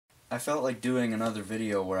I felt like doing another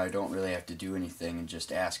video where I don't really have to do anything and just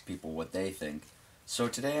ask people what they think. So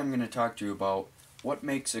today I'm going to talk to you about what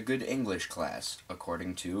makes a good English class,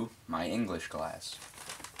 according to my English class.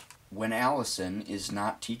 When Allison is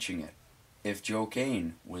not teaching it. If Joe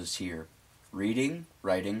Kane was here. Reading,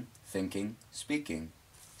 writing, thinking, speaking.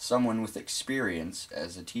 Someone with experience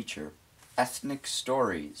as a teacher. Ethnic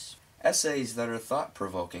stories. Essays that are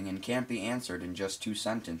thought-provoking and can't be answered in just 2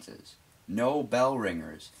 sentences. No bell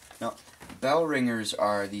ringers. Now, bell ringers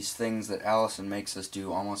are these things that Allison makes us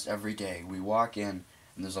do almost every day. We walk in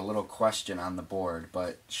and there's a little question on the board,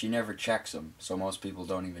 but she never checks them, so most people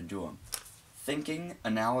don't even do them. Thinking,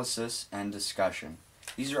 analysis, and discussion.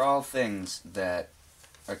 These are all things that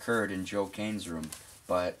occurred in Joe Kane's room,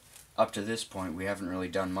 but up to this point we haven't really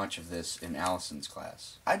done much of this in Allison's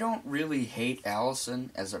class. I don't really hate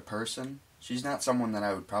Allison as a person. She's not someone that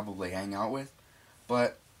I would probably hang out with,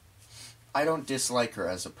 but I don't dislike her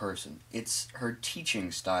as a person. It's her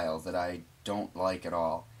teaching style that I don't like at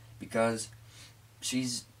all, because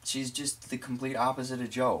she's just the complete opposite of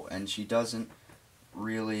Joe, and she doesn't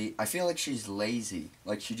really... I feel like she's lazy.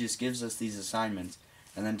 Like, she just gives us these assignments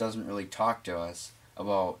and then doesn't really talk to us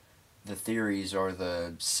about the theories or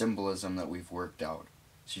the symbolism that we've worked out.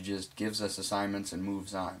 She just gives us assignments and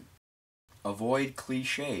moves on. Avoid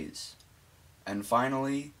cliches. And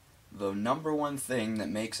finally, the number one thing that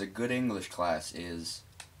makes a good English class is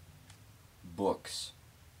books.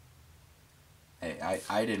 Hey,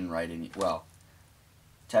 I didn't write any... Well,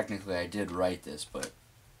 technically I did write this, but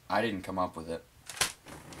I didn't come up with it.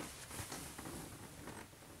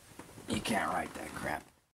 You can't write that crap.